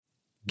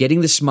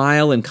Getting the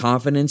smile and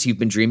confidence you've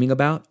been dreaming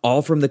about,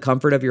 all from the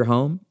comfort of your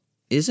home,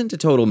 isn't a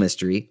total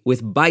mystery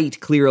with Byte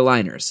clear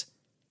aligners.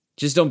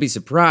 Just don't be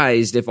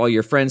surprised if all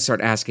your friends start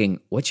asking,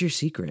 "What's your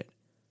secret?"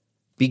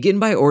 Begin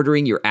by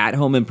ordering your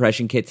at-home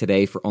impression kit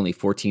today for only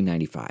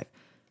 $14.95.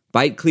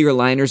 Byte clear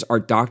aligners are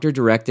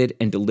doctor-directed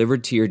and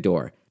delivered to your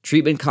door.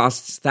 Treatment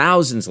costs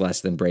thousands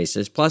less than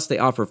braces, plus they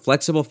offer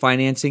flexible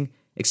financing,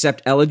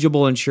 accept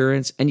eligible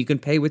insurance, and you can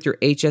pay with your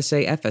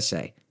HSA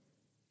FSA.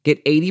 Get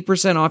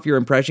 80% off your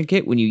impression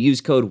kit when you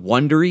use code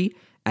WONDERY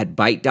at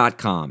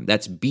Byte.com.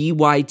 That's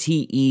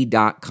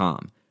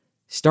BYTE.com.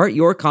 Start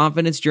your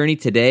confidence journey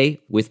today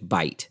with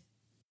Byte.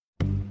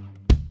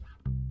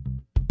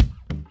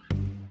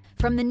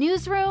 From the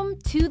newsroom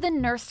to the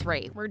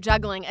nursery, we're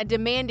juggling a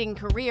demanding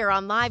career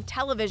on live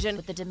television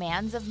with the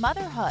demands of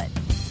motherhood.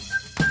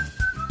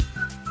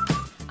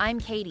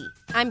 I'm Katie.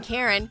 I'm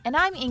Karen. And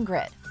I'm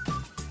Ingrid.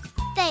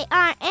 They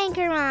are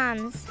Anchor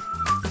Moms.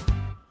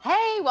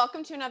 Hey,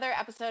 welcome to another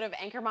episode of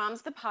Anchor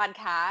Moms, the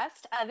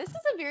podcast. This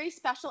is a very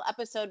special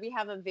episode. We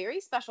have a very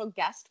special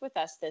guest with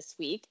us this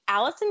week,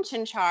 Allison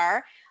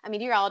Chinchar, a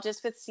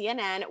meteorologist with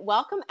CNN.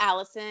 Welcome,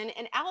 Allison.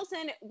 And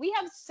Allison, we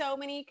have so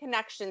many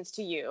connections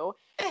to you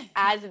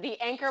as the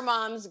Anchor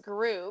Moms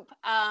group.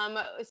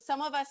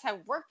 Some of us have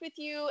worked with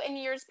you in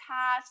years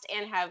past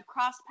and have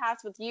crossed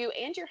paths with you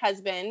and your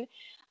husband.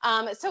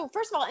 So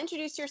first of all,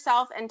 introduce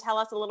yourself and tell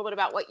us a little bit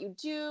about what you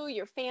do,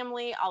 your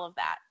family, all of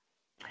that.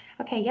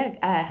 Okay, yeah.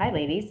 Hi,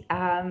 ladies.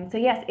 So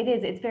yes, it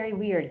is. It's very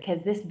weird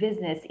because this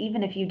business,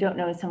 even if you don't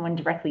know someone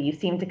directly, you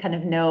seem to kind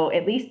of know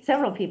at least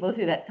several people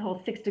through that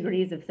whole 6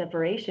 degrees of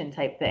separation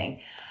type thing.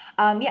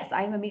 Yes,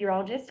 I am a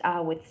meteorologist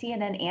with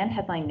CNN and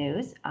Headline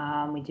News.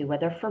 We do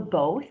weather for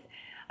both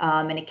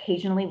and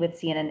occasionally with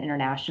CNN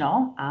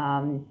International.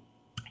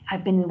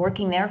 I've been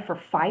working there for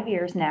 5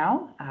 years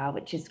now,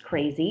 which is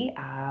crazy.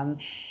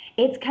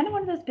 It's kind of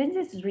one of those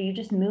businesses where you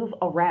just move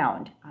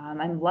around.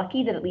 I'm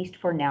lucky that at least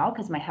for now,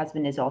 because my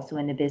husband is also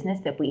in the business,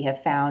 that we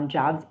have found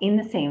jobs in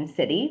the same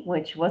city,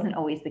 which wasn't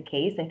always the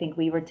case. I think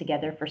we were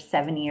together for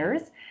 7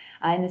 years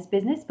in this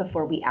business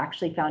before we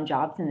actually found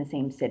jobs in the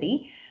same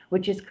city,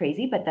 which is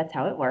crazy, but that's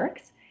how it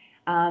works.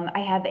 I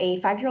have a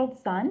 5-year-old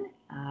son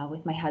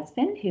with my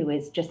husband who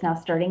is just now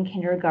starting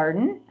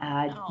kindergarten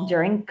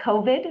during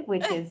COVID,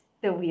 which is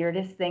the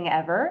weirdest thing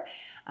ever.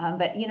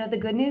 But, you know, the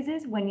good news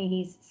is when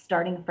he's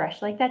starting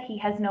fresh like that, he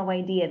has no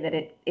idea that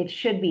it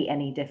should be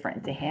any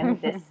different to him.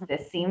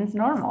 This seems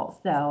normal.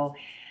 So,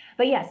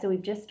 but yeah, so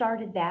we've just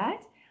started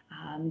that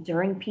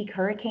during peak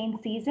hurricane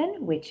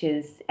season, which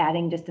is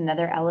adding just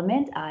another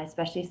element,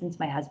 especially since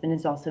my husband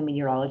is also a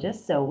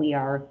meteorologist. So we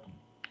are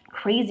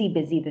crazy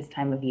busy this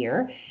time of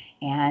year.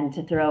 And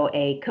to throw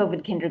a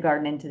COVID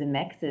kindergarten into the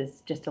mix is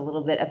just a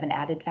little bit of an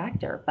added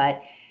factor.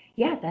 But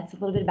yeah, that's a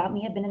little bit about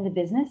me. I've been in the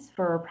business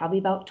for probably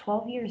about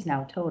 12 years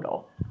now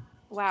total.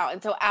 Wow.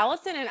 And so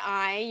Allison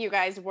and you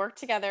guys worked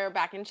together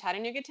back in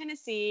Chattanooga,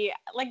 Tennessee,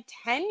 like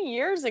 10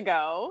 years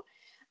ago,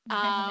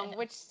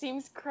 which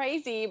seems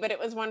crazy, but it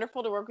was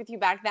wonderful to work with you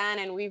back then.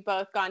 And we've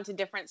both gone to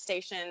different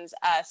stations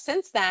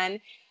since then.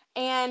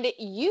 And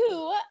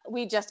you,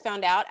 we just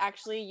found out,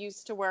 actually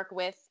used to work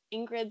with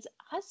Ingrid's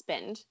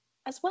husband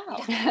as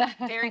well.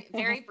 Very,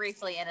 very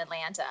briefly in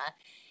Atlanta.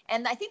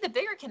 And I think the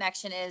bigger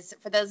connection is,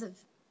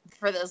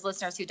 for those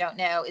listeners who don't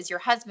know, is your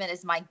husband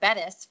is Mike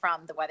Bettis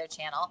from the Weather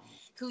Channel,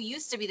 who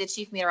used to be the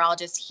chief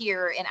meteorologist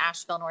here in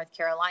Asheville, North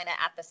Carolina,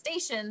 at the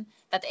station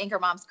that the Anchor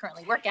Moms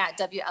currently work at,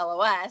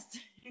 WLOS.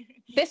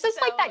 This is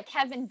like that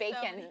Kevin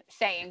Bacon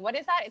saying. What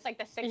is that? It's like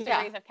the 6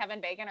 degrees of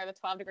Kevin Bacon or the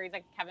 12 degrees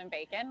of Kevin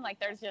Bacon. Like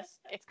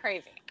it's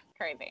crazy.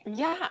 Crazy.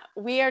 Yeah,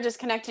 we are just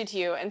connected to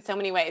you in so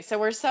many ways. So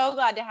we're so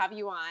glad to have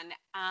you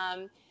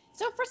on.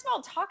 So first of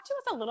all, talk to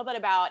us a little bit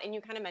about, and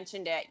you kind of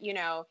mentioned it, you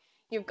know,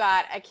 you've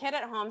got a kid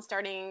at home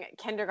starting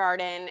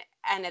kindergarten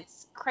and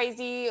it's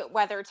crazy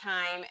weather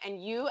time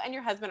and you and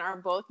your husband are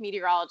both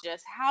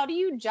meteorologists. How do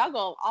you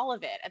juggle all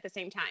of it at the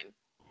same time?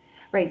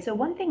 Right. So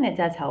one thing that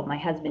does help, my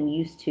husband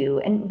used to,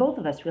 and both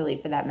of us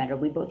really for that matter,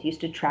 we both used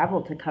to travel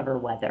to cover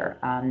weather.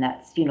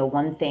 That's, you know,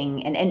 one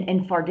thing,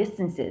 and far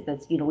distances.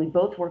 That's, you know, we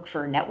both work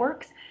for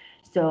networks.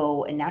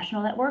 So a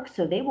national network,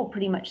 so they will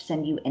pretty much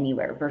send you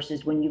anywhere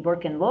versus when you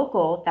work in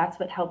local. That's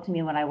what helped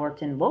me when I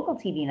worked in local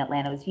TV in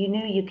Atlanta, was you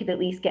knew you could at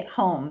least get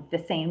home the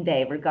same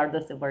day,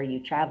 regardless of where you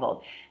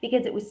traveled,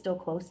 because it was still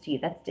close to you.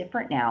 That's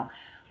different now.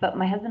 But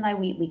my husband and I,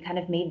 we kind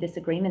of made this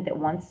agreement that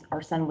once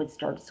our son would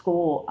start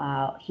school,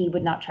 he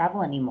would not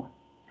travel anymore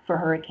for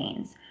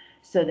hurricanes,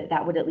 so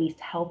that would at least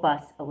help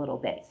us a little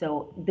bit.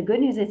 So the good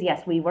news is,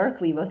 yes, we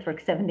both work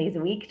 7 days a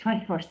week,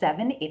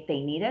 24/7 if they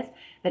need us,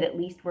 but at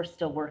least we're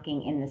still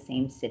working in the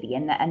same city.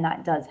 And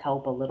that does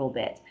help a little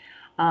bit.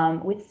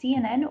 With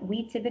CNN,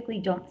 we typically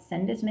don't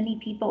send as many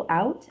people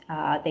out.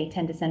 They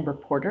tend to send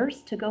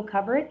reporters to go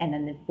cover it. And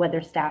then the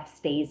weather staff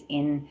stays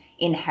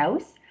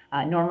in-house.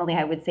 Normally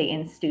I would say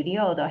in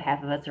studio, although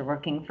half of us are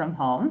working from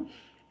home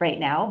right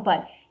now,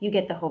 but you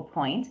get the whole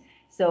point.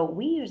 So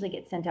we usually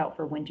get sent out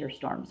for winter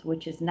storms,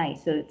 which is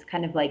nice. So it's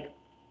kind of like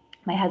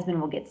my husband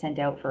will get sent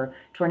out for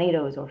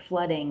tornadoes or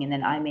flooding, and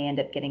then I may end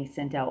up getting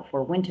sent out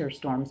for winter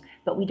storms,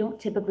 but we don't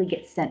typically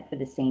get sent for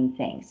the same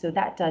thing. So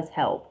that does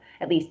help,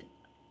 at least,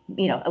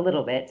 a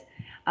little bit.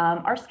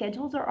 Our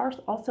schedules are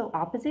also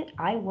opposite.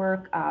 I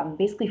work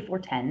basically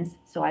 4/10s.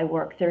 So I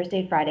work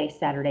Thursday, Friday,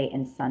 Saturday,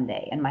 and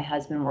Sunday, and my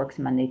husband works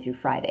Monday through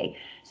Friday.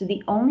 So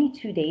the only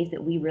 2 days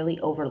that we really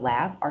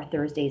overlap are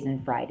Thursdays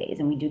and Fridays,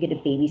 and we do get a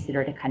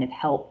babysitter to kind of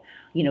help,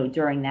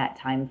 during that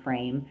time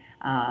frame.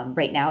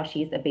 Right now,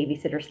 she's a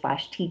babysitter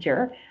 /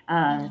 teacher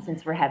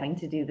since we're having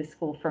to do the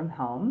school from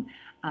home.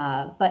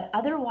 But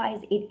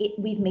otherwise,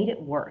 we've made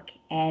it work.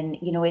 And,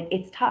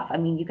 it's tough. I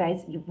mean, you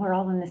guys, we're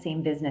all in the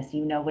same business.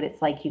 You know what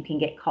it's like. You can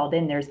get called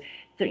in. There's,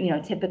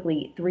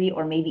 typically 3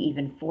 or maybe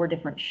even 4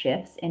 different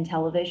shifts in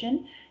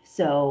television.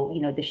 So,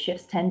 the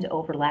shifts tend to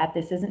overlap.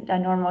 This isn't a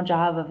normal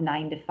job of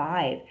 9 to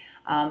 5.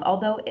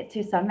 Although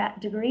to some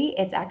degree,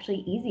 it's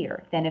actually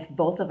easier than if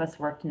both of us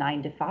worked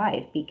 9 to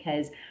 5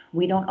 because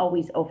we don't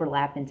always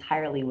overlap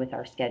entirely with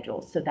our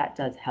schedules. So that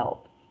does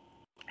help.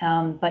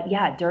 But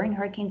yeah, during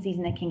hurricane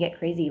season, it can get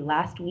crazy.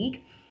 Last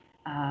week,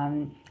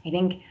 I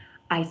think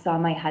I saw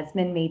my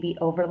husband maybe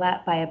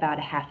overlap by about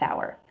a half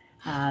hour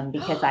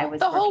because I was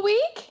the whole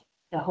week?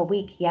 The whole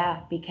week, yeah,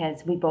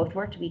 because we both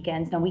worked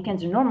weekends. Now,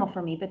 weekends are normal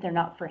for me, but they're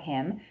not for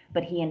him.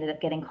 But he ended up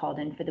getting called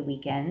in for the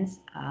weekends.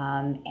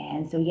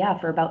 And so, yeah,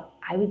 for about,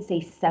 I would say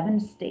 7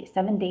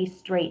 days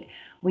straight,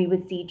 we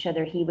would see each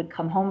other. He would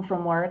come home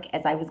from work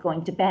as I was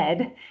going to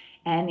bed.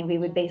 And we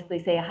would basically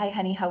say, hi,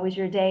 honey, how was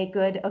your day?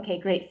 Good. Okay,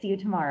 great. See you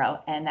tomorrow.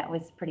 And that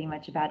was pretty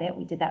much about it.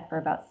 We did that for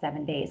about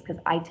 7 days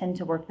because I tend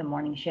to work the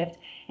morning shift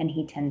and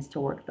he tends to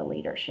work the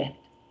later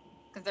shift.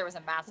 Because there was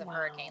a massive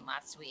hurricane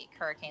last week,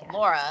 Hurricane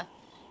Laura.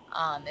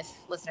 If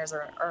listeners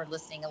are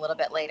listening a little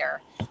bit later.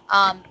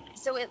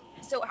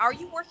 So are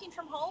you working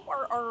from home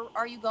or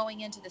are you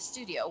going into the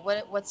studio?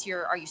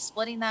 Are you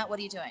splitting that? What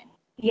are you doing?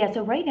 Yeah,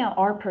 so right now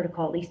our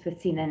protocol, at least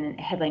with CNN and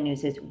Headline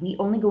News, is we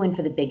only go in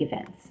for the big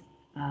events.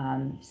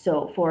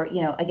 So for,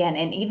 again,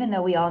 and even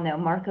though we all know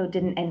Marco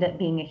didn't end up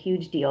being a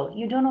huge deal,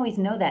 you don't always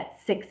know that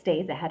 6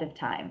 days ahead of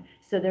time.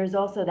 So there's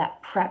also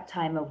that prep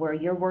time of where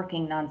you're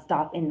working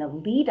nonstop in the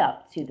lead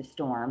up to the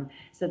storm.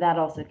 So that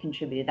also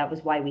contributed. That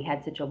was why we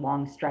had such a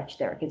long stretch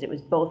there because it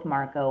was both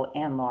Marco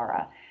and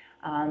Laura.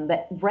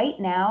 But right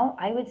now,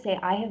 I would say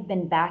I have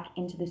been back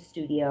into the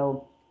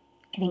studio,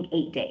 I think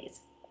 8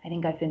 days. I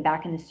think I've been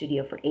back in the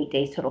studio for 8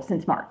 days total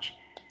since March.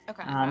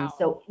 Okay.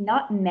 So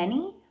not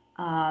many.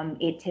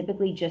 It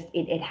typically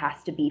it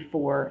has to be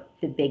for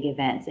the big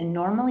events. And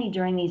normally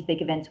during these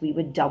big events, we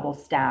would double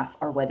staff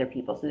our weather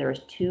people. So there's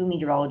 2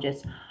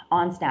 meteorologists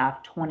on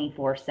staff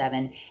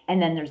 24/7.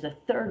 And then there's a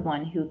third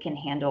one who can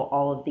handle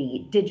all of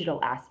the digital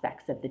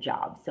aspects of the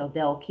job. So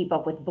they'll keep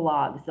up with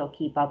blogs, they'll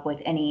keep up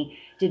with any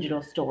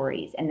digital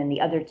stories. And then the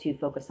other 2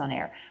 focus on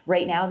air.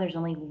 Right now, there's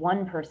only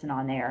 1 person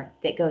on air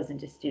that goes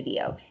into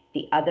studio.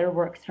 The other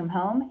works from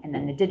home, and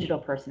then the digital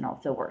person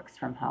also works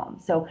from home.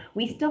 So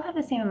we still have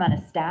the same amount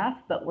of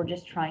staff, but we're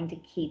just trying to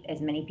keep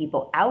as many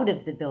people out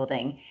of the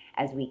building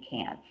as we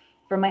can.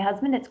 For my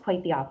husband, it's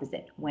quite the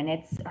opposite. When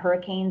it's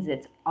hurricanes,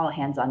 it's all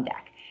hands on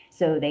deck.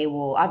 So they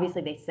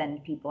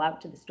send people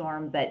out to the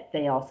storm, but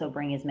they also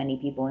bring as many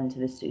people into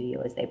the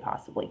studio as they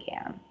possibly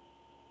can.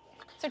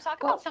 So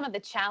talk about some of the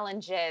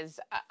challenges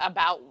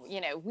about,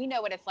 we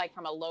know what it's like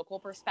from a local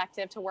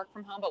perspective to work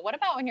from home, but what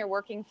about when you're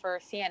working for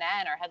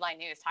CNN or Headline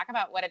News? Talk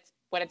about what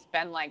it's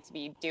been like to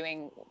be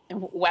doing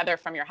weather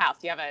from your house.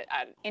 Do you have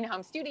an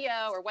in-home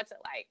studio or what's it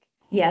like?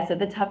 Yeah, so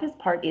the toughest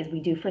part is we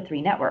do for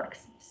 3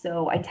 networks.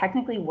 So I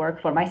technically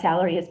work for, my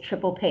salary is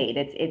triple paid.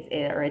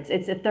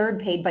 It's a third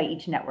paid by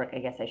each network, I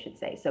guess I should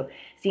say. So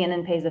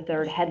CNN pays a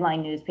third,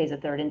 Headline News pays a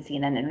third, and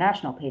CNN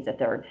International pays a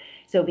third.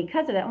 So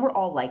because of that, and we're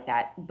all like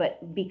that,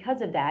 but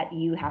because of that,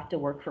 you have to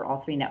work for all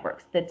 3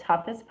 networks. The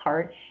toughest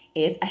part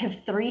is I have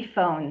 3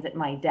 phones at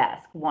my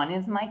desk. One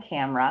is my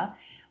camera.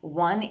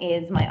 One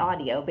is my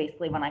audio,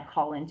 basically when I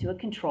call into a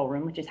control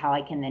room, which is how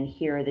I can then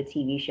hear the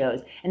TV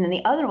shows. And then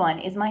the other one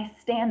is my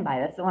standby.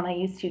 That's the one I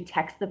use to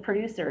text the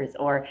producers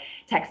or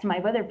text my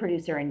weather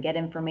producer and get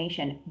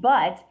information.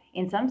 But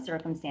in some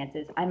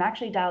circumstances, I'm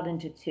actually dialed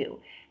into 2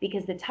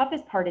 because the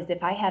toughest part is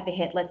if I have a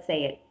hit, let's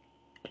say at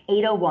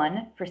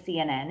 8:01 for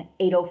CNN,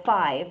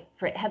 8:05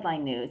 for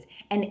Headline News,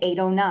 and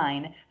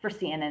 8:09 for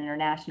CNN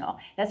International.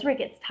 That's where it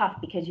gets tough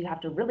because you have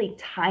to really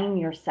time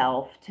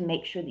yourself to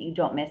make sure that you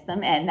don't miss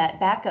them. And that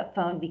backup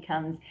phone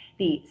becomes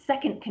the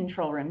second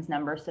control room's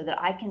number so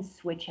that I can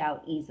switch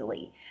out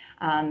easily.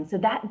 So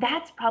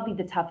that's probably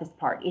the toughest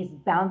part is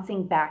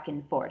bouncing back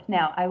and forth.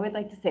 Now, I would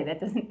like to say that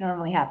doesn't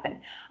normally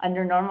happen.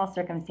 Under normal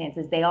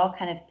circumstances, they all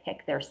kind of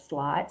pick their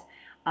slot.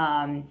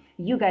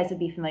 You guys would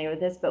be familiar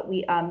with this, but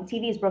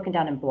TV is broken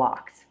down in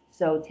blocks.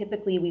 So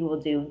typically we will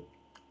do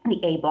the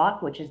A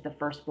block, which is the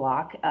first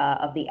block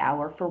of the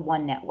hour for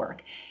one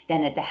network.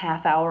 Then at the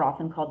half hour,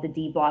 often called the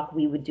D block,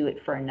 we would do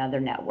it for another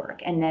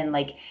network. And then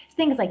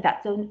things like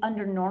that. So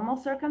under normal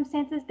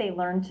circumstances, they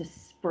learn to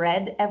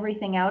spread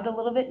everything out a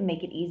little bit and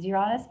make it easier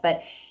on us.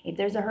 But if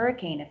there's a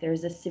hurricane, if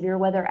there's a severe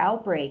weather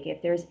outbreak,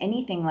 if there's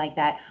anything like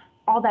that,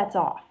 all that's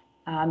off.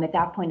 At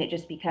that point, it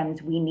just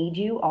becomes, we need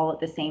you all at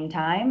the same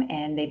time.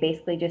 And they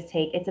basically just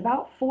take, it's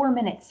about 4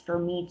 minutes for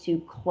me to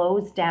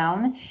close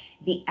down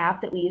the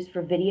app that we use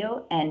for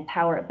video and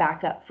power it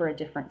back up for a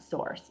different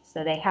source.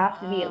 So they have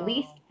to be at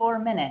least 4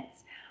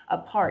 minutes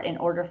apart in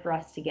order for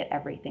us to get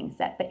everything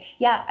set. But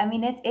yeah, I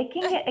mean,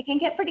 it can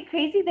get pretty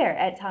crazy there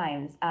at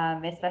times,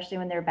 especially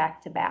when they're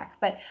back to back.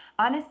 But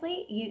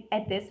honestly,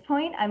 at this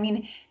point, I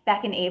mean,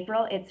 back in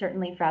April, it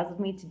certainly frazzled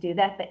me to do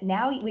that. But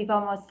now we've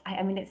almost,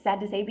 I mean, it's sad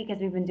to say because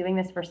we've been doing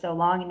this for so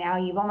long, and now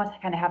you've almost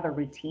kind of have a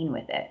routine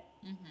with it.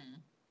 Mm-hmm.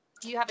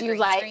 Do you have a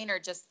green screen or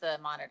just the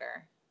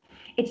monitor?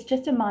 It's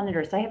just a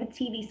monitor. So I have a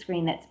TV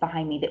screen that's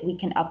behind me that we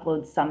can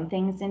upload some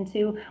things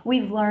into.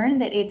 We've learned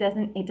that it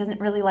doesn't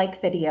really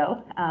like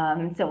video.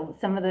 So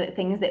some of the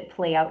things that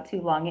play out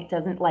too long, it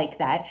doesn't like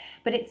that.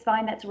 But it's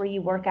fine. That's where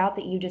you work out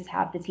that you just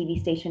have the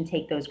TV station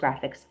take those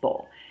graphics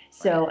full.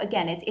 So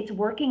again, it's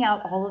working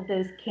out all of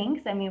those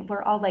kinks. I mean,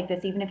 we're all like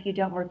this, even if you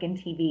don't work in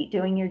TV.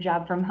 Doing your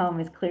job from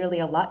home is clearly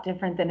a lot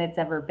different than it's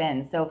ever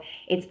been. So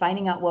it's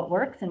finding out what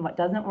works and what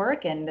doesn't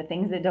work, and the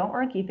things that don't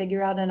work, you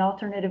figure out an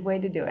alternative way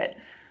to do it.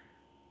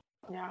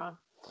 Yeah.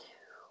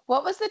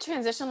 What was the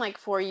transition like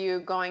for you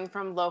going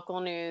from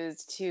local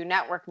news to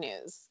network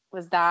news?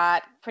 Was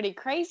that pretty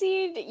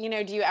crazy? You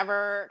know, do you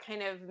ever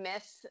kind of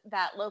miss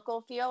that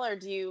local feel, or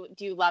do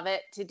you love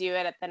it to do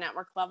it at the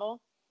network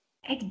level?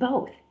 It's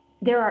both.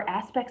 There are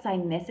aspects I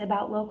miss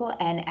about local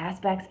and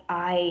aspects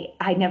I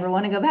never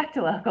want to go back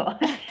to local.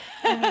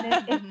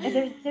 I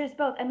mean, there's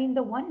both. I mean,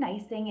 the one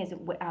nice thing is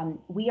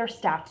we are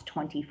staffed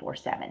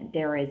 24/7.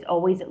 There is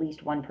always at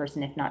least one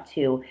person, if not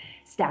two,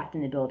 staffed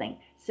in the building.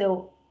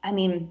 So, I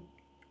mean,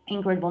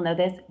 Ingrid will know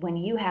this, when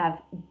you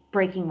have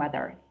breaking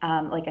weather,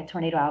 like a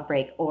tornado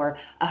outbreak or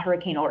a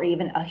hurricane or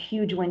even a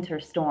huge winter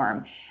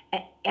storm,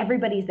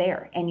 everybody's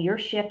there, and your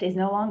shift is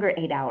no longer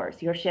 8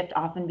 hours. Your shift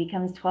often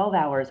becomes 12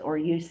 hours, or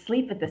you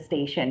sleep at the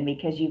station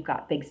because you've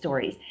got big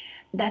stories.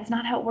 That's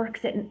not how it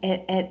works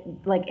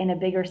at like in a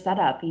bigger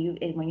setup.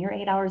 When your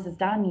 8 hours is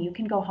done, you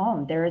can go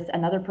home. There's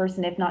another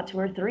person, if not two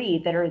or three,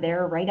 that are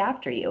there right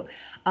after you.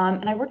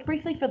 And I worked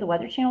briefly for the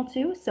Weather Channel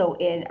too, so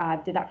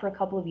did that for a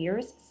couple of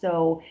years.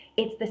 So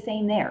it's the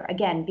same there.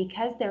 Again,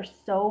 because they're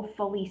so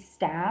fully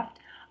staffed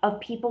of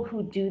people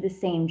who do the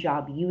same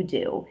job you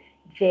do,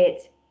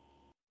 that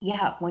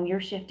yeah, when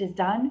your shift is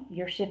done,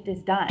 your shift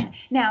is done.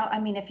 Now, I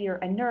mean, if you're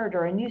a nerd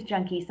or a news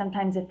junkie,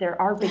 sometimes if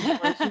there are big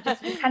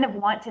stories, you kind of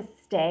want to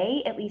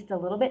stay at least a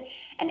little bit.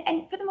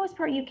 And for the most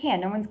part, you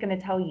can. No one's going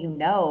to tell you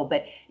no,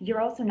 but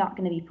you're also not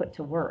going to be put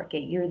to work.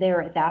 You're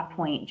there at that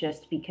point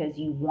just because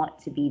you want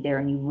to be there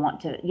and you want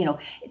to, you know,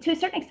 to a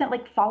certain extent,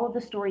 like follow the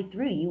story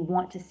through. You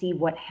want to see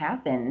what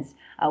happens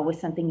with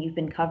something you've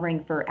been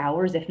covering for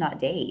hours, if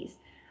not days.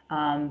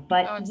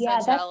 But I'm yeah,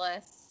 so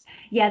jealous.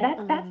 Yeah,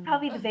 that's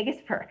probably the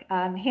biggest perk,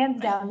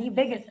 hands down, the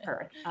biggest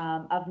perk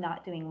of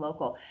not doing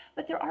local.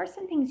 But there are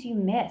some things you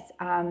miss.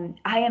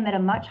 I am at a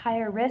much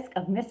higher risk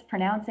of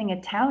mispronouncing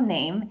a town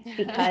name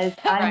because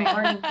I'm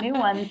learning new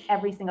ones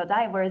every single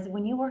day. Whereas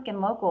when you work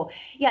in local,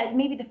 yeah,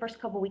 maybe the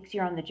first couple of weeks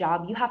you're on the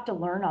job, you have to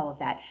learn all of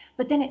that.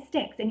 But then it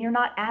sticks, and you're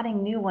not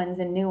adding new ones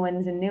and new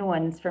ones and new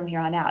ones from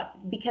here on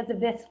out. Because of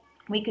this,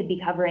 we could be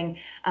covering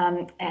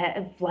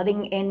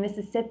flooding in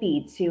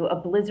Mississippi, to a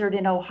blizzard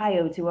in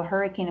Ohio, to a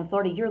hurricane in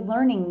Florida. You're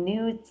learning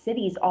new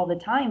cities all the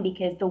time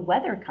because the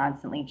weather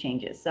constantly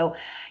changes. So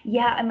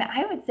yeah, I mean,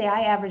 I would say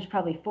I average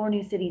probably 4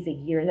 new cities a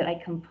year that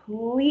I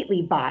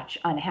completely botch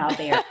on how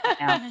they are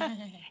pronounced.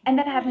 And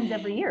that happens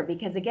every year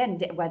because, again,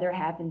 weather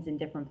happens in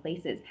different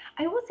places.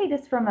 I will say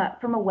this from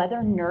a weather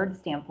nerd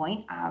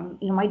standpoint.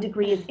 You know, my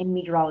degree is in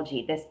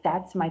meteorology.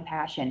 That's my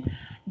passion.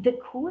 The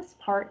coolest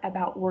part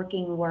about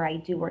working where I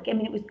do work, I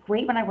mean, it was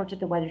great when I worked at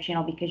the Weather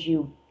Channel because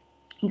you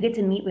get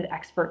to meet with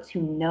experts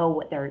who know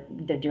what they're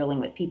dealing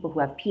with, people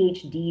who have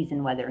PhDs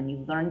in weather, and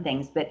you learn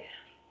things. But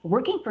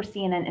working for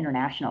CNN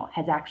International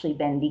has actually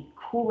been the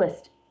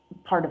coolest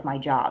part of my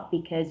job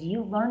because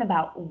you learn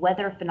about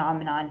weather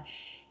phenomenon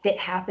that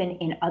happen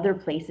in other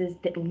places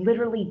that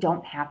literally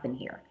don't happen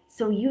here.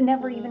 So you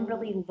never even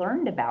really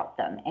learned about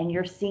them, and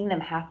you're seeing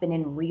them happen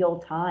in real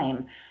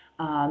time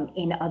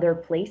in other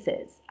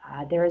places.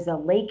 There is a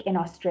lake in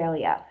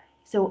Australia.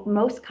 So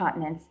most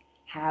continents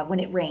have,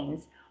 when it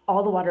rains,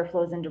 all the water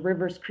flows into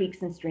rivers,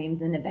 creeks, and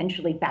streams, and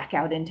eventually back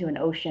out into an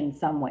ocean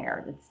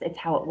somewhere. It's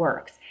how it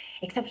works.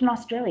 Except in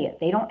Australia,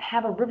 they don't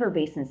have a river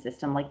basin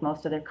system like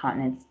most other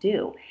continents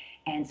do.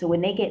 And so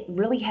when they get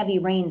really heavy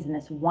rains in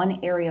this one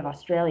area of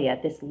Australia,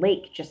 this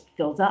lake just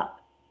fills up.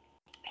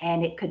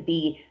 And it could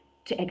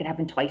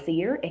happen twice a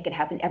year. It could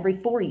happen every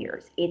 4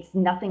 years. It's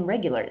nothing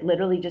regular. It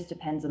literally just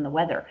depends on the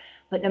weather.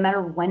 But no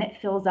matter when it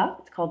fills up,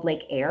 it's called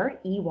Lake Eyre,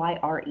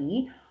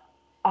 EYRE.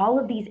 All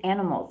of these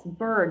animals,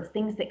 birds,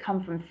 things that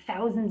come from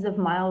thousands of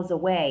miles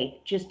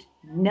away, just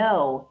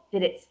know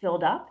that it's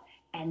filled up,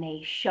 and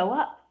they show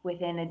up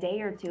within a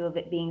day or two of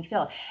it being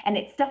filled. And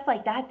it's stuff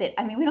like that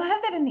I mean, we don't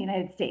have that in the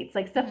United States.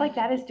 Like stuff like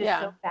that is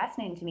just so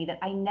fascinating to me that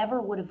I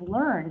never would have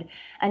learned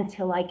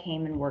until I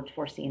came and worked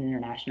for CNN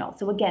International.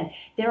 So again,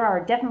 there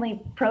are definitely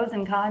pros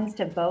and cons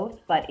to both,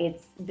 but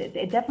it's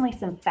definitely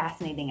some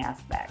fascinating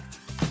aspects.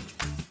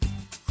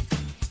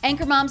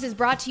 Anchor Moms is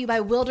brought to you by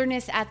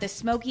Wilderness at the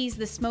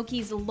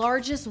Smokies'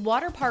 largest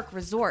water park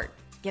resort.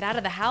 Get out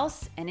of the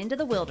house and into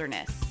the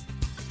wilderness.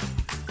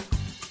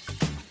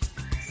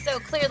 So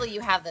clearly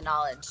you have the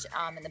knowledge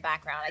in the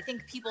background. I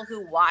think people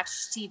who watch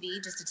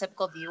TV, just a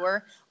typical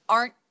viewer,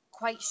 aren't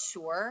quite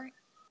sure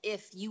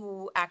if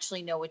you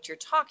actually know what you're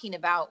talking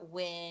about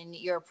when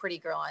you're a pretty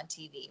girl on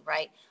TV,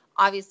 right?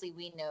 Obviously,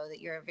 we know that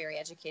you're a very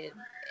educated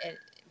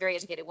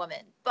woman.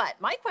 But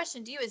my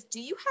question to you is, do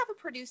you have a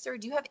producer?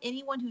 Do you have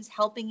anyone who's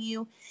helping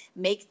you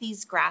make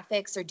these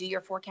graphics or do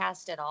your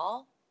forecast at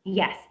all?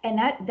 Yes, and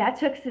that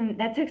took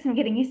some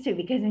getting used to,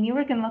 because when you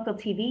work in local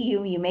TV,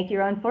 you make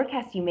your own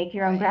forecast, you make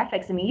your own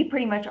graphics. I mean, you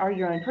pretty much are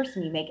your own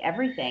person. You make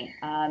everything,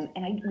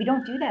 we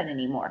don't do that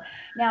anymore.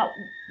 Now,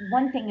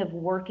 one thing of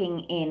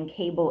working in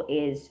cable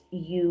is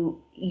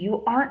you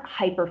aren't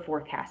hyper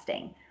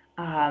forecasting.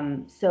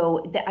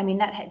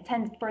 That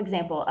tends, for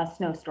example, a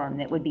snowstorm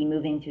that would be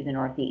moving through the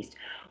Northeast.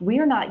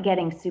 We're not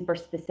getting super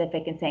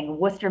specific and saying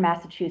Worcester,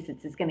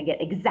 Massachusetts is going to get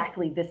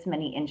exactly this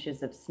many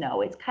inches of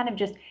snow. It's kind of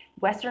just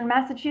Western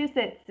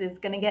Massachusetts is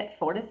going to get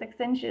 4 to 6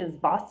 inches.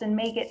 Boston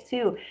may get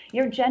 2.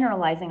 You're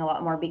generalizing a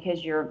lot more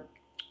because you're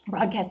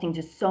broadcasting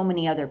to so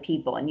many other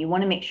people, and you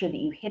want to make sure that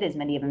you hit as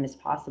many of them as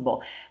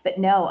possible. But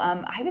no,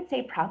 I would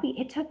say probably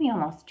it took me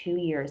almost 2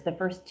 years. The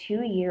first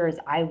 2 years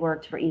I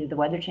worked for either the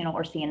Weather Channel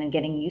or CNN,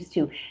 getting used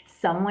to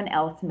someone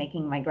else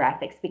making my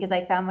graphics, because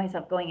I found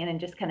myself going in and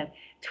just kind of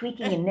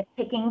tweaking and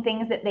nitpicking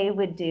things that they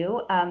would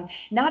do.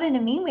 Not in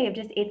a mean way of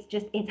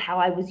it's how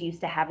I was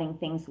used to having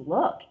things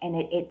look, and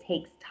it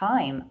takes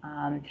time.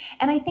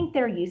 And I think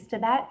they're used to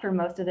that. For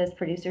most of those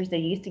producers, they're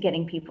used to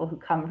getting people who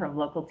come from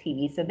local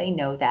TV, so they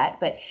know that.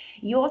 But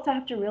you also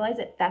have to realize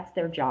that that's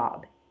their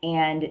job.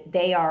 And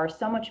they are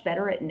so much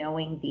better at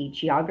knowing the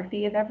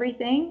geography of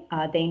everything.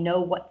 They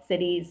know what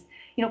cities,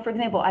 for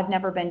example, I've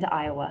never been to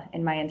Iowa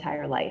in my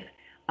entire life.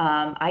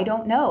 I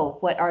don't know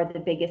what are the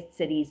biggest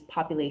cities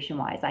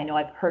population-wise. I know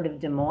I've heard of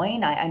Des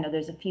Moines. I know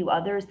there's a few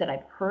others that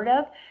I've heard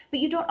of, but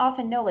you don't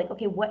often know, like,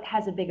 okay, what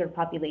has a bigger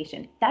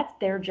population? That's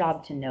their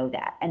job to know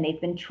that, and they've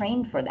been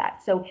trained for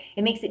that. So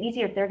it makes it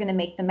easier if they're going to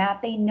make the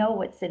map. They know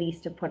what cities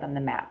to put on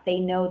the map. They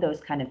know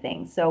those kind of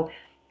things. So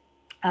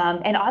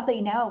and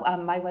oddly now,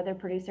 my weather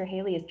producer,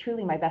 Haley, is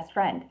truly my best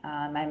friend.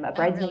 I'm a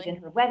bridesmaid in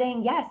her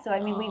wedding. Yes. So, I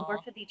mean, we've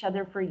worked with each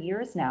other for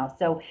years now.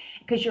 So,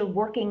 because you're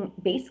working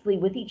basically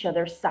with each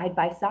other side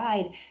by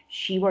side,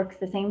 she works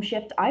the same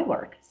shift I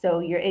work. So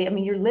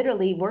you're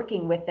literally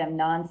working with them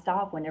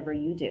nonstop whenever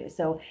you do.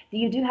 So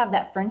you do have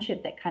that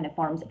friendship that kind of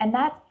forms. And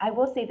I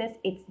will say this,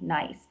 it's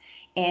nice.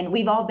 And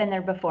we've all been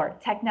there before.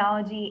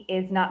 Technology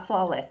is not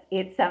flawless.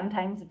 It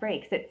sometimes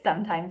breaks. It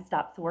sometimes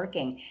stops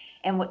working.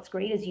 And what's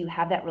great is you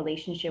have that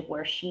relationship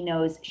where she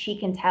knows, she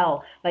can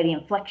tell by the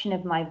inflection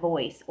of my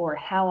voice or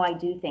how I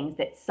do things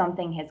that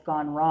something has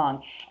gone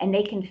wrong, and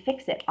they can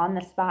fix it on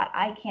the spot.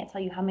 I can't tell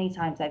you how many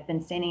times I've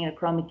been standing at a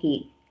chroma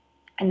key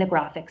and the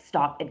graphics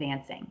stop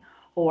advancing,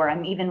 or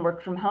I'm even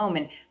work from home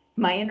and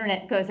my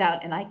internet goes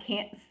out and I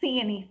can't see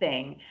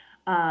anything.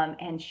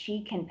 And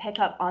she can pick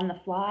up on the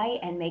fly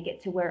and make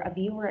it to where a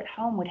viewer at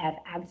home would have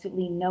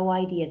absolutely no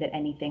idea that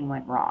anything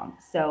went wrong.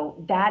 So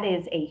that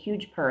is a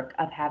huge perk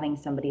of having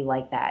somebody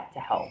like that to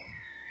help.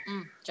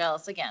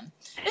 Jealous again.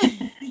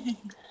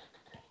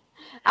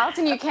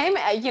 Allison, you came,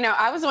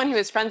 I was the one who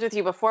was friends with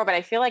you before, but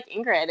I feel like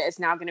Ingrid is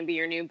now going to be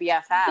your new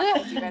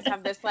BFF. You guys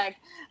have this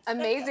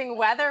amazing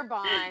weather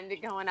bond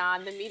going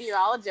on, the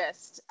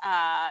meteorologist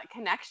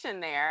connection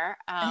there,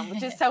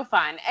 which is so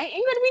fun. Hey,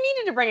 Ingrid, we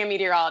needed to bring a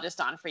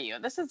meteorologist on for you.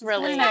 This is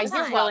really,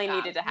 you really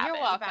needed to happen.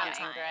 You're welcome,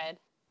 Ingrid.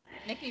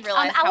 Make me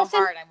realize how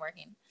hard I'm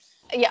working.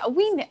 Yeah,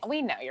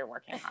 we know you're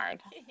working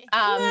hard.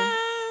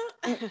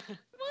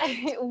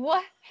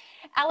 What?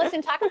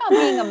 Allison, talk about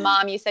being a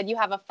mom. You said you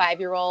have a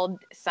 5-year-old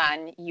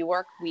son. You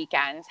work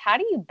weekends. How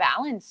do you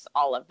balance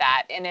all of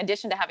that in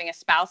addition to having a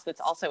spouse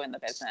that's also in the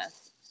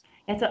business?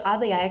 And so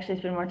oddly, I actually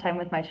spend more time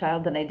with my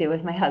child than I do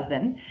with my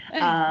husband,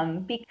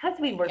 because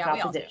we work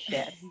opposite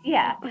shifts.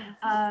 Yeah.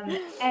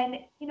 And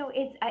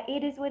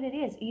it is what it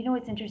is.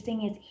 What's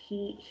interesting is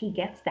he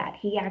gets that.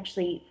 He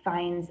actually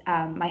finds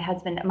my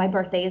husband. My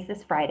birthday is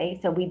this Friday,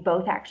 so we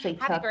both actually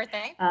Happy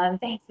birthday.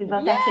 Thanks. We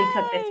both actually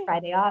took this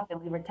Friday off,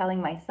 and we were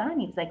telling my son.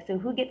 He's like, "So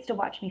who gets to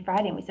watch me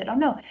Friday?" And we said, "Oh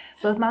no,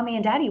 both Mommy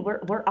and Daddy.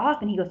 We're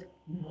off." And he goes,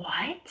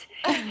 "What?"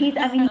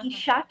 He's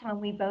shocked when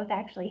we both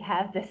actually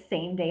have the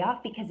same day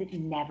off, because it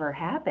never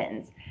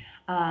happens.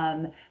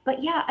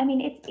 But yeah,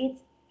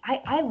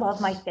 I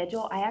love my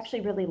schedule. I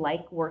actually really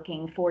like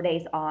working 4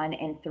 days on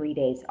and 3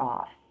 days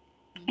off.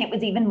 It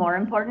was even more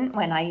important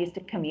when I used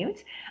to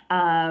commute,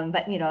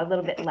 but a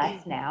little bit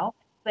less now.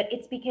 But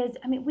it's because,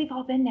 we've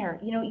all been there.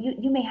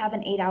 You may have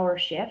an 8-hour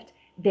shift.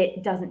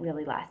 that doesn't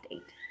really last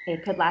 8.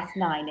 It could last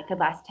 9, it could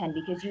last 10,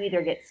 because you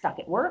either get stuck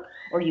at work,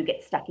 or you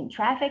get stuck in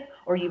traffic,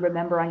 or you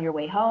remember on your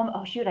way home,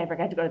 oh shoot, I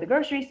forgot to go to the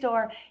grocery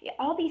store.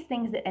 All these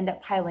things that end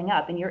up piling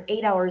up, and your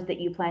 8 hours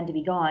that you plan to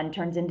be gone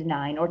turns into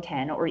 9 or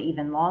 10 or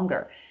even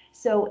longer.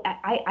 So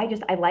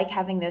I like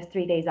having those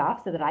 3 days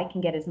off so that I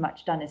can get as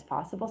much done as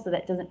possible, so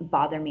that doesn't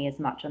bother me as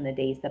much on the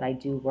days that I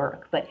do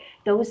work. But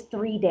those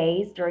 3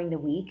 days during the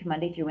week,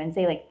 Monday through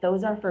Wednesday, like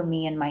those are for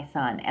me and my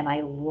son, and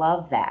I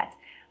love that.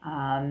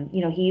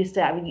 He used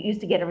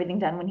to get everything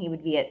done when he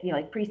would be at,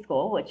 like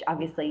preschool, which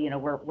obviously,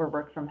 we're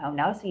work from home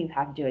now, so you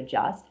have to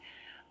adjust.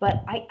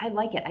 But I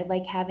like it. I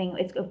like having,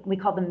 we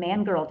call them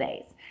man girl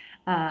days.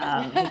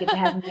 We get to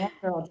have man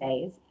girl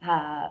days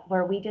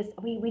where we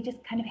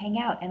just kind of hang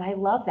out, and I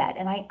love that.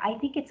 And I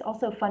think it's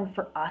also fun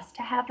for us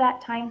to have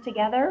that time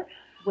together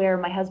where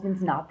my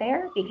husband's not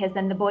there, because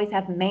then the boys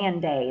have man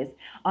days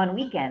on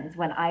weekends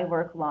when I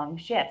work long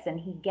shifts, and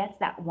he gets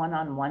that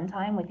one-on-one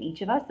time with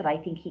each of us that I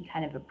think he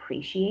kind of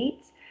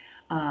appreciates.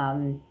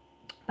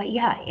 But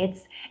yeah,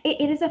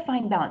 it is a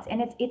fine balance,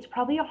 and it's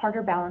probably a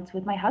harder balance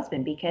with my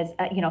husband, because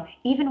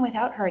even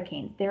without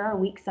hurricanes, there are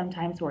weeks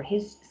sometimes where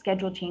his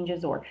schedule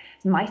changes or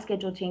my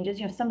schedule changes.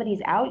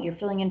 Somebody's out, you're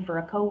filling in for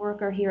a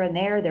coworker here and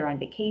there, they're on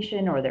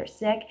vacation or they're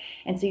sick,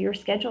 and so your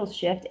schedules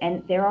shift.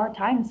 And there are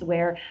times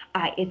where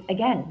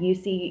you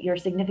see your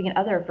significant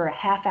other for a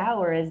half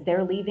hour as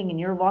they're leaving and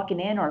you're walking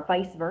in, or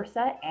vice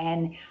versa,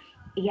 and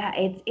yeah,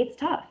 it's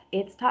tough.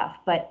 It's tough,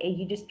 but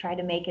you just try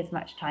to make as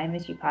much time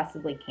as you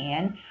possibly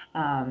can.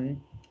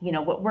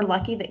 We're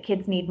lucky that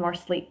kids need more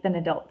sleep than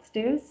adults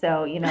do.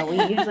 So,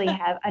 we usually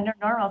have, under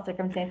normal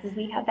circumstances,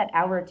 we have that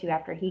hour or two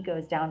after he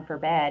goes down for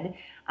bed,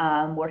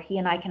 where he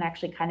and I can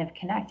actually kind of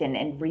connect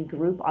and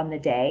regroup on the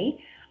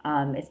day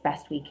as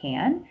best we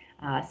can.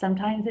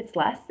 Sometimes it's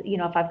less,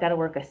 if I've got to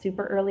work a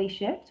super early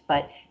shift,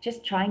 but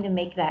just trying to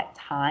make that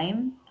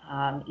time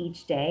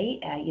each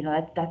day,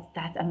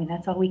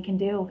 that's all we can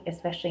do,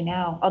 especially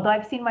now. Although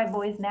I've seen my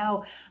boys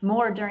now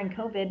more during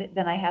COVID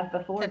than I have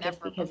before,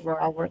 just because we're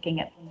all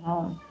working at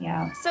home.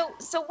 Yeah.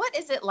 So what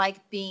is it like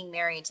being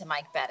married to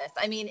Mike Bettis?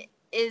 I mean,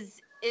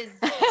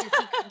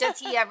 does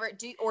he ever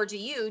do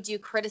you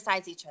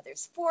criticize each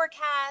other's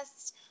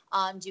forecasts?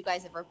 Do you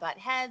guys ever butt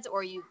heads,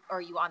 or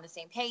are you on the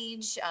same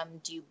page?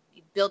 Do you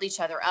build each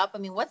other up? I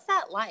mean, what's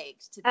that like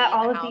to be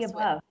all in of the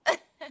above?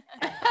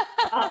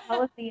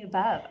 All of the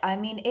above.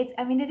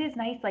 It is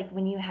nice, like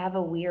when you have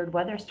a weird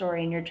weather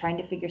story and you're trying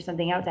to figure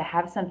something out, to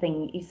have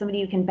somebody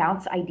you can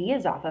bounce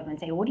ideas off of and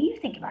say, what do you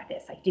think about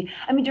this?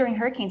 During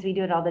hurricanes, we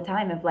do it all the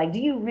time of like, do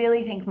you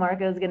really think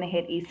Marco's going to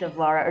hit east of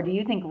Laura, or do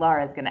you think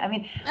Laura's going to?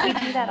 We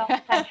do that all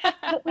the time.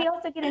 But we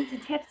also get into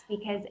tips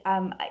because,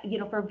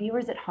 for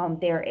viewers at home,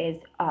 there is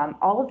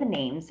all of the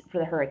names for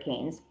the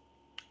hurricanes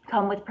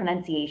come with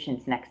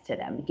pronunciations next to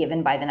them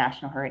given by the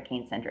National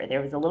Hurricane Center.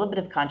 There was a little bit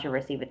of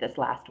controversy with this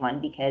last one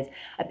because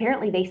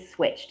apparently they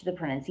switched the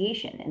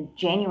pronunciation. In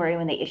January,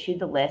 when they issued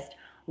the list,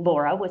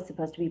 Laura was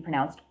supposed to be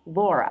pronounced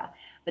Laura.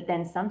 But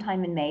then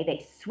sometime in May,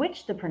 they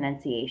switched the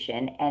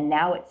pronunciation, and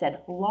now it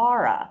said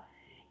Laura.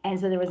 And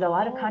so there was a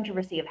lot of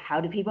controversy of how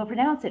do people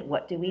pronounce it?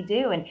 What do we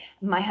do? And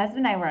my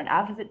husband and I were on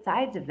opposite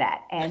sides of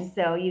that. And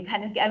so you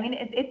kind of,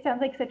 it sounds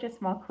like such a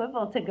small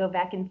quibble to go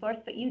back and forth,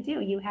 but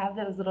you have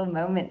those little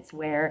moments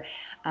where,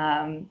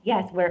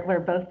 where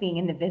both being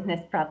in the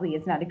business probably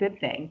is not a good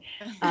thing.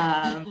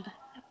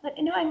 But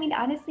no,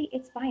 honestly,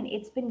 it's fine.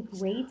 It's been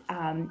great.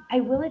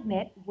 I will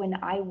admit,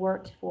 when I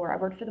worked for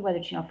the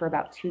Weather Channel for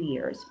about 2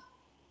 years.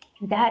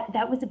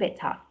 That was a bit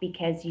tough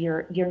because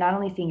you're not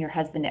only seeing your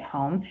husband at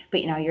home,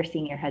 but now you're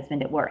seeing your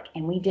husband at work.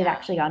 And we did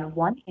actually on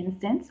one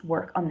instance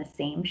work on the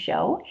same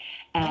show.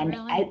 And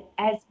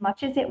as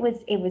much as it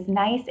was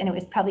nice and it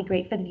was probably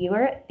great for the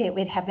viewer,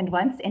 it happened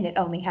once and it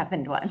only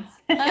happened once.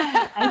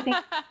 I think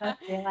we both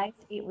realized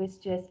it was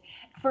just,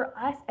 for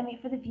us,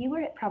 for the viewer,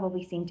 it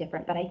probably seemed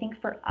different, but I think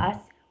for us,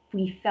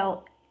 we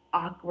felt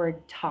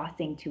awkward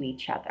tossing to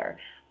each other.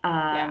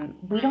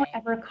 We don't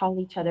ever call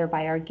each other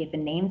by our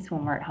given names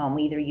when we're at home.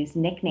 We either use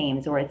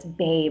nicknames, or it's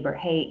babe, or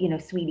hey,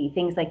 sweetie,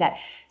 things like that.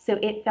 So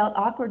it felt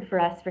awkward for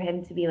us, for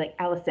him to be like,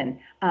 Allison,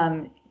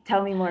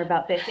 tell me more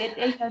about this.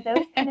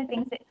 Those kind of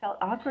things, it felt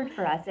awkward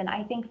for us. And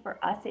I think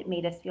for us, it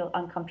made us feel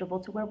uncomfortable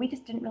to where we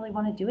just didn't really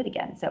want to do it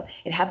again. So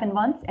it happened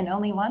once and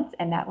only once,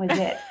 and that was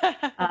it.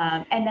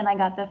 And then I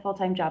got the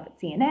full-time job at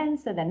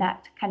CNN. So then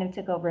that kind of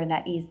took over, and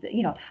that eased,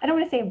 I don't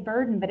want to say a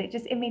burden, but it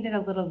made it a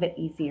little bit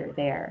easier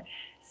there.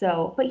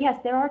 So, but yes,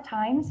 there are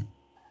times,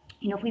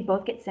 if we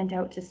both get sent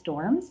out to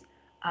storms,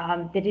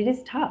 that it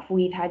is tough.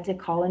 We've had to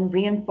call in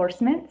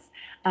reinforcements,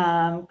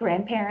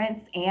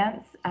 grandparents,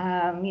 aunts.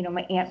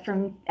 My aunt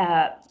from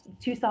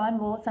Tucson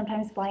will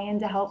sometimes fly in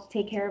to help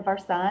take care of our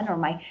son, or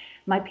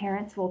my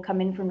parents will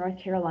come in from North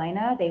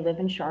Carolina. They live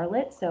in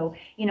Charlotte. So,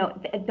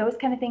 those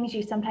kind of things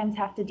you sometimes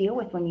have to deal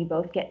with when you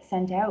both get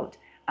sent out.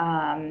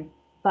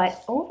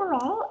 But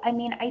overall, I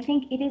mean, I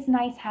think it is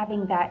nice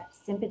having that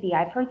sympathy.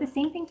 I've heard the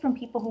same thing from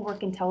people who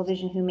work in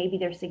television who maybe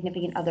their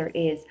significant other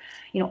is,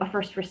 a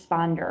first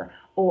responder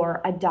or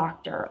a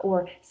doctor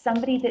or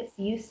somebody that's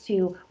used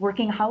to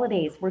working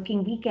holidays,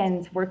 working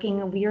weekends,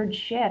 working weird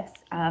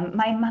shifts.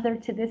 My mother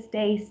to this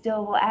day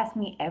still will ask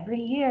me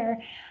every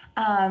year,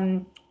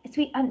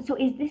 sweet, so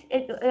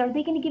are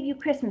they going to give you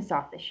Christmas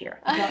off this year?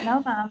 I don't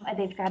know, Mom.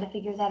 They've got to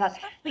figure that out.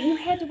 But you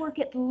had to work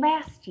it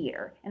last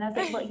year. And I was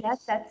like, well,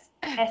 yes,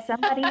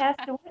 somebody has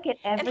to work it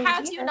every year. And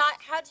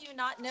how do you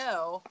not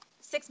know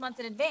 6 months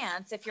in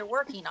advance if you're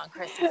working on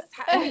Christmas?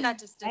 I mean, that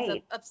just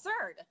is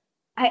absurd.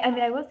 I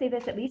mean, I will say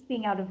this, at least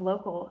being out of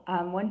local,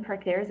 one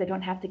perk there is I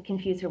don't have to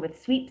confuse her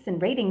with sweeps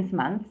and ratings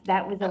months.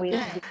 That was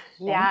always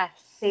yes.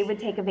 They would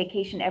take a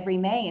vacation every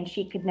May and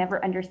she could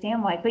never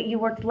understand why. But you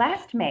worked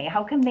last May.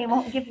 How come they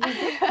won't give you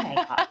this May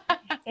off?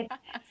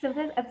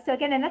 So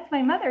again, and that's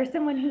my mother,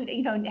 someone who,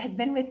 has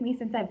been with me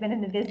since I've been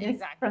in the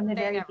business from the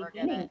very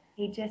beginning.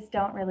 They just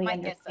don't really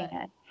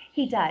understand.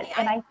 He does.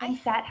 And I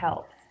think that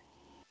helps.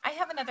 I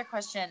have another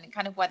question,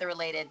 kind of weather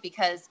related,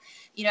 because,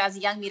 as a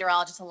young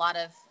meteorologist, a lot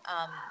of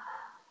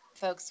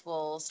folks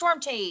will storm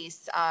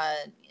chase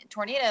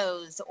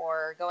tornadoes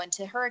or go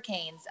into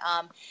hurricanes,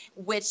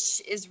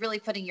 which is really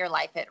putting your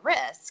life at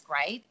risk,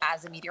 right?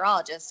 As a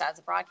meteorologist, as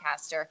a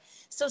broadcaster.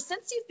 So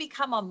since you've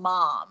become a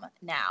mom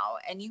now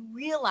and you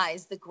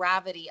realize the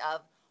gravity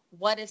of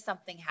what if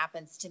something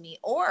happens to me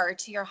or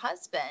to your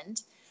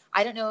husband,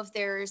 I don't know if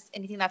there's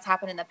anything that's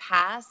happened in the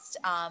past.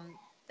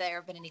 There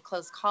have been any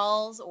close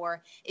calls,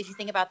 or if you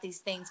think about these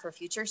things for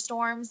future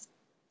storms.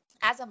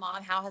 As a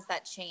mom, how has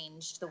that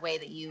changed the way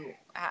that you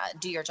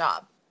do your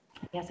job?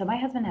 Yeah, so my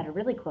husband had a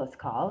really close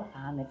call.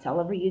 It's all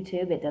over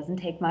YouTube. It doesn't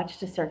take much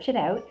to search it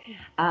out.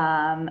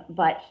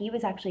 But he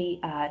was actually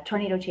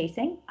tornado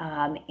chasing,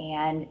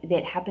 and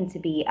it happened to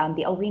be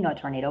the El Reno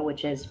tornado,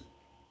 which is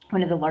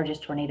one of the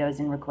largest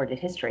tornadoes in recorded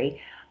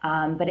history.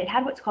 But it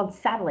had what's called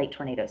satellite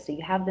tornadoes. So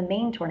you have the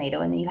main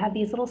tornado, and then you have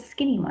these little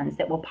skinny ones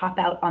that will pop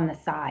out on the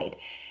side.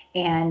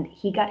 And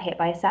he got hit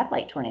by a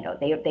satellite tornado.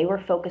 They were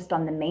focused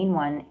on the main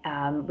one,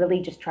 really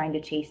just trying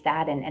to chase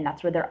that. And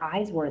that's where their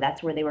eyes were.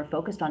 That's where they were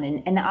focused on.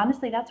 And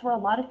honestly, that's where a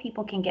lot of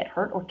people can get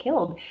hurt or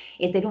killed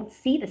if they don't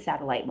see the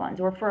satellite ones.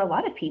 Or for a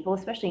lot of people,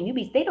 especially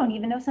newbies, they don't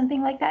even know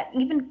something like that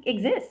even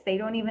exists. They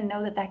don't even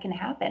know that can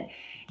happen.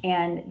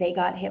 And they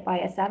got hit by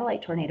a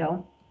satellite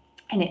tornado.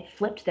 And it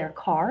flipped their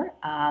car.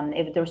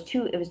 It was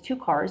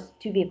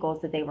two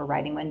vehicles that they were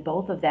riding in.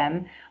 Both of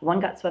them,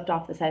 one got swept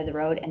off the side of the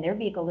road, and their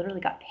vehicle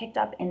literally got picked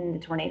up in the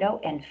tornado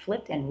and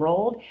flipped and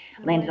rolled,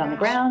 landed on the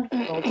ground,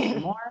 rolled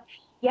some more.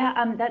 Yeah,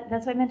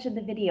 that's why I mentioned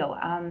the video.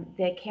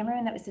 The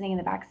cameraman that was sitting in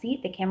the back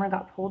seat, the camera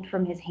got pulled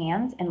from his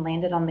hands and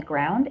landed on the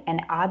ground.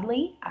 And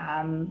oddly,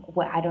 I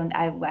don't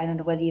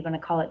know whether you want to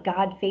call it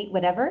God, fate,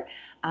 whatever.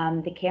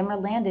 The camera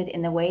landed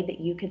in the way that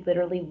you could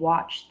literally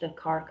watch the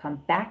car come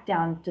back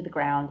down to the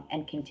ground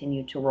and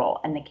continue to roll.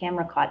 And the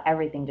camera caught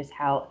everything,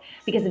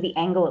 because of the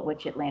angle at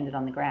which it landed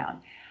on the ground.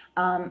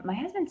 My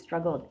husband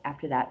struggled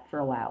after that for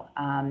a while.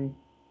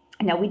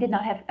 No, we did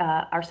not have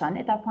our son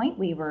at that point.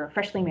 We were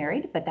freshly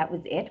married, but that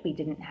was it. We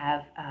didn't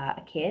have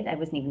a kid. I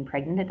wasn't even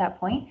pregnant at that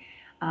point.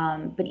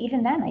 But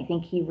even then, I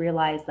think he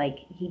realized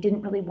he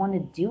didn't really want to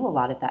do a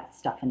lot of that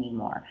stuff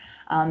anymore.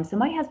 So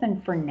my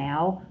husband, for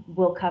now,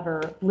 will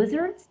cover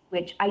blizzards,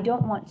 which I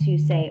don't want to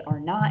say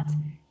are not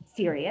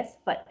serious,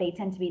 but they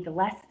tend to be the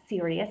less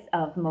serious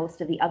of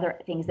most of the other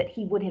things that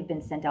he would have been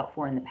sent out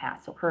for in the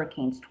past. So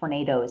hurricanes,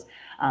 tornadoes,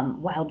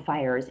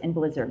 wildfires, and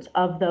blizzards.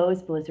 Of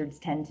those, blizzards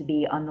tend to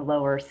be on the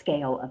lower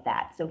scale of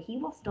that. So he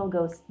will still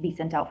be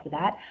sent out for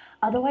that.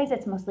 Otherwise,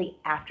 it's mostly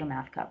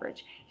aftermath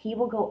coverage. He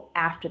will go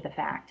after the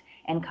fact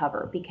and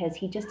cover because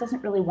he just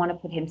doesn't really want to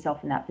put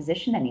himself in that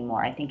position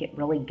anymore. I think it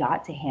really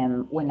got to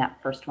him when that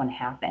first one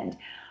happened.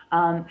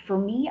 For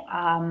me,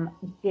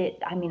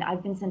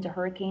 I've been sent to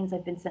hurricanes.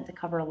 I've been sent to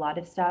cover a lot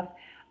of stuff,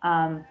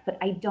 but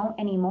I don't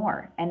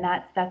anymore. And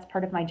that's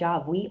part of my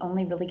job. We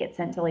only really get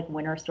sent to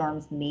winter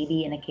storms,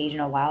 maybe an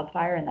occasional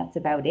wildfire, and that's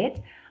about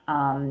it.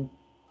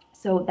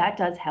 So that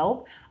does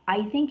help.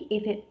 I think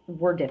if it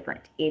were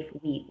different, if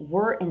we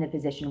were in the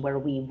position where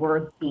we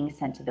were being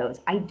sent to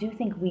those, I do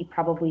think we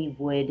probably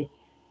would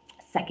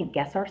second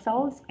guess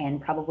ourselves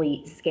and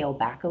probably scale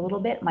back a little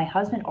bit. My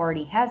husband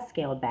already has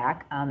scaled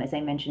back, as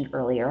I mentioned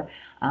earlier,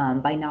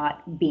 by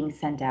not being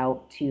sent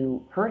out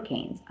to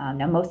hurricanes.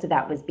 Now, most of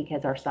that was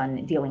because our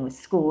son dealing with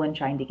school and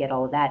trying to get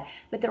all of that,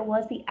 but there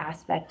was the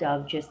aspect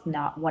of just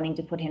not wanting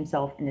to put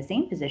himself in the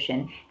same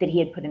position that he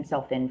had put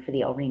himself in for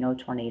the El Reno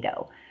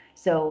tornado.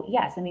 So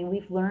yes,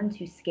 we've learned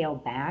to scale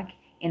back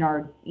in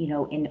our,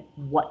 in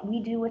what we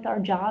do with our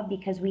job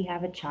because we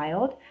have a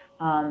child,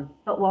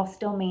 but while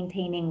still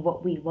maintaining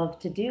what we love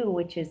to do,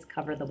 which is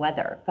cover the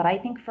weather. But I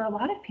think for a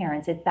lot of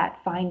parents, it's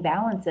that fine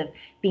balance of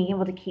being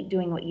able to keep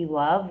doing what you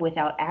love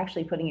without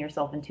actually putting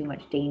yourself in too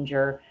much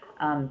danger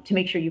to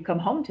make sure you come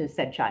home to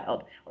said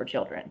child or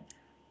children.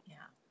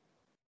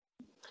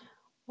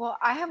 Well,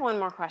 I have one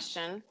more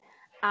question.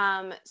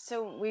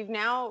 So we've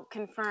now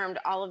confirmed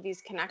all of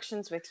these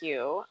connections with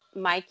you.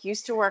 Mike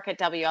used to work at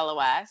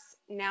WLOS.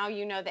 Now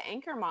you know the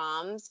Anchor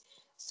Moms.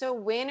 So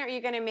when are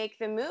you going to make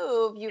the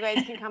move? You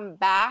guys can come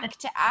back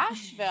to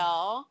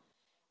Asheville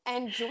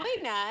and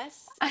join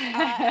us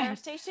at our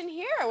station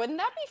here. Wouldn't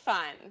that be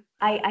fun?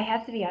 I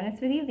have to be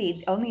honest with you,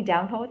 the only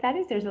downfall with that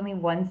is there's only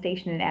one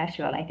station in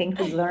Asheville. And I think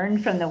we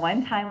learned from the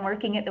one time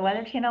working at the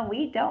Weather Channel,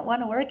 we don't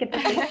want to work at the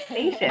same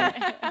station.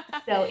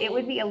 So it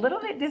would be a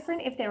little bit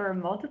different if there were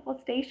multiple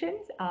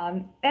stations.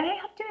 And I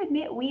have to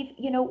admit,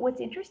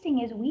 what's interesting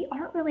is we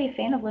aren't really a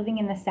fan of living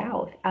in the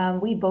South.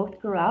 We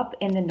both grew up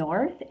in the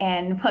North,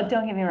 and well,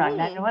 don't get me wrong,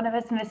 not one of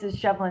us misses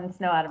shoveling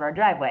snow out of our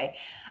driveway.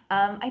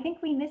 I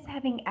think we miss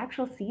having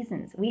actual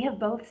seasons. We have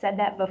both said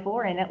that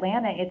before. In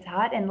Atlanta, it's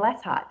hot and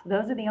less hot.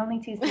 Those are the only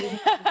two seasons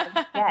we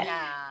get.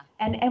 Yeah.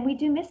 And we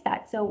do miss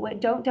that. So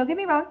don't get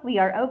me wrong. We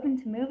are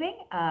open to moving,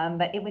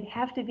 but it would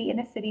have to be in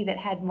a city that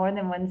had more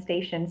than one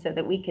station so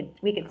that we could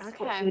split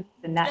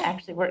and not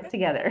actually work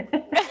together.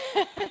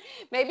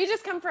 Maybe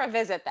just come for a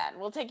visit then.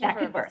 We'll take you for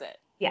a visit.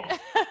 Yeah.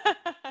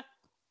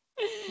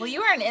 Well,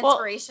 you are an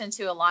inspiration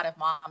to a lot of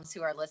moms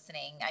who are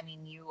listening. I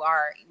mean,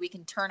 we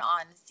can turn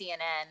on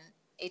CNN,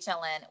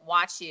 HLN,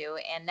 watch you,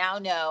 and now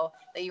know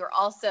that you're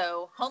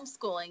also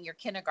homeschooling your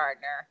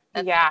kindergartner.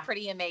 That's a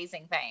pretty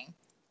amazing thing.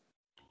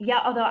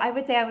 Yeah, although I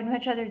would say I would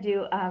much rather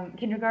do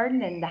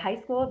kindergarten and the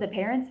high school. The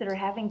parents that are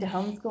having to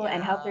homeschool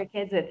and help their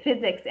kids with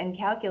physics and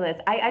calculus.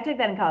 I took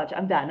that in college.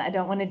 I'm done. I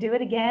don't want to do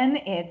it again.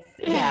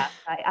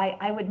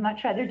 I would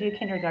much rather do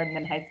kindergarten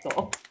than high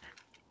school.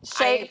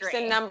 Shapes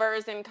and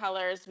numbers and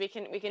colors. We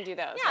can do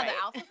those. Yeah, right?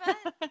 the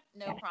alphabet,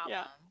 no problem.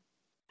 Yeah.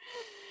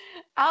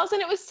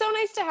 Allison, it was so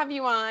nice to have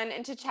you on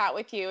and to chat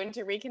with you and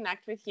to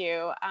reconnect with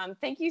you.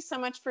 Thank you so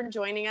much for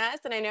joining us.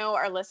 And I know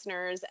our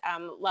listeners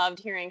loved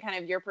hearing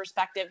kind of your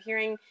perspective,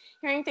 hearing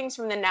things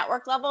from the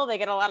network level. They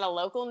get a lot of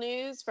local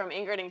news from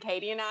Ingrid and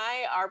Katie and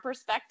I, our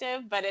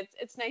perspective, but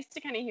it's nice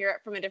to kind of hear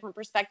it from a different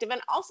perspective.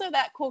 And also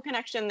that cool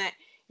connection that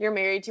you're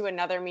married to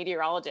another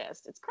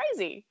meteorologist. It's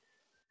crazy.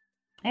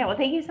 Yeah, well,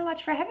 thank you so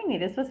much for having me.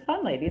 This was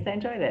fun, ladies. I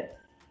enjoyed it.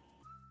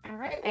 All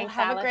right. Thanks,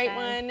 well, have Allison. a great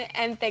one.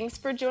 And thanks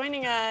for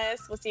joining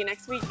us. We'll see you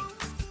next week.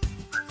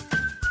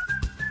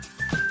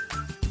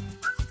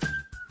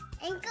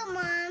 Anchor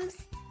Moms,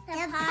 the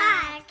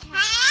podcast.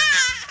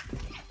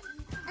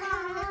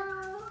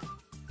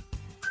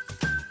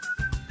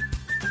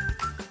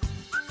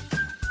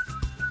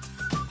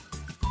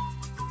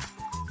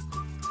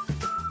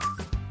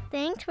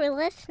 Thanks for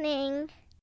listening.